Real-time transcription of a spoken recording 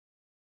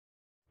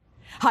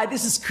Hi,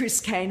 this is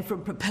Caine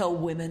from Propel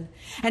Women,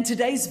 and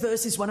today's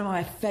verse is one of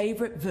my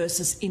favorite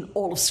verses in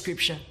all of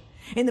Scripture.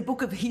 In the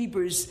book of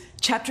Hebrews,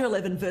 chapter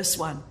 11, verse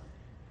 1,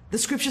 the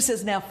Scripture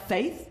says, "Now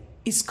faith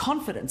is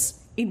confidence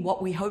in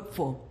what we hope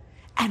for,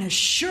 and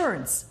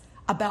assurance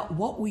about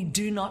what we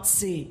do not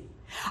see."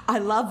 I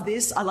love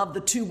this. I love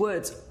the two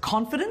words,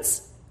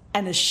 confidence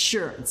and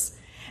assurance.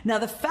 Now,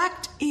 the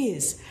fact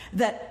is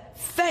that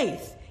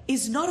faith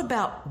is not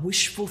about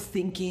wishful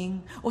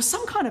thinking or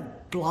some kind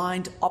of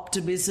blind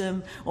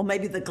optimism, or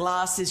maybe the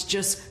glass is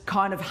just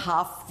kind of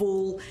half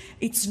full.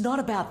 It's not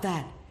about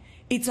that.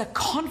 It's a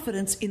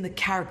confidence in the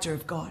character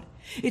of God.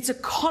 It's a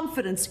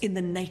confidence in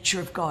the nature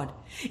of God,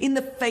 in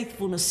the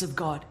faithfulness of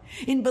God,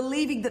 in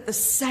believing that the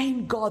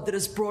same God that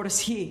has brought us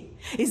here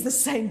is the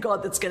same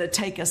God that's going to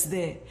take us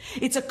there.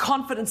 It's a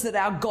confidence that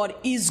our God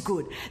is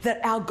good, that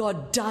our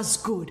God does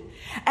good.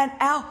 And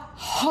our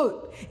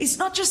hope is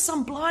not just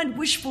some blind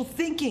wishful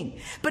thinking,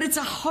 but it's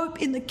a hope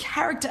in the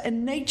character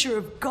and nature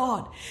of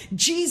God.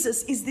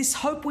 Jesus is this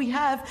hope we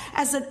have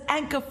as an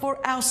anchor for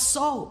our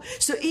soul.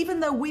 So even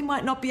though we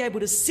might not be able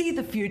to see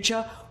the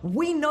future,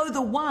 we know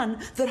the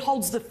one that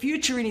holds the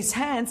future in his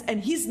hands,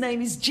 and his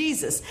name is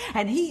Jesus,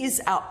 and he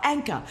is our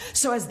anchor.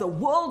 So as the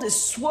world is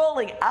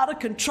swirling out of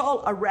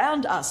control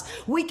around us,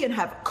 we can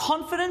have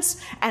confidence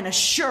and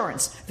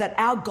assurance that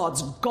our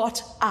God's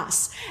got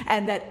us,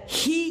 and that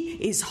he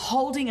is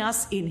holding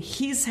us in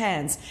his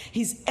hands,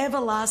 his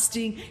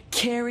everlasting,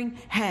 caring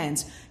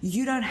hands.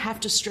 You don't have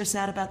to stress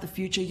out about the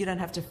future. You don't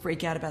have to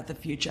freak out about the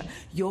future.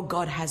 Your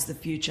God has the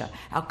future.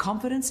 Our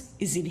confidence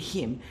is in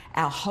him.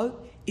 Our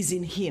hope is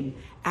in him.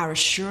 Our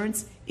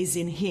assurance is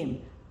in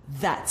him.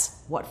 That's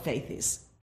what faith is.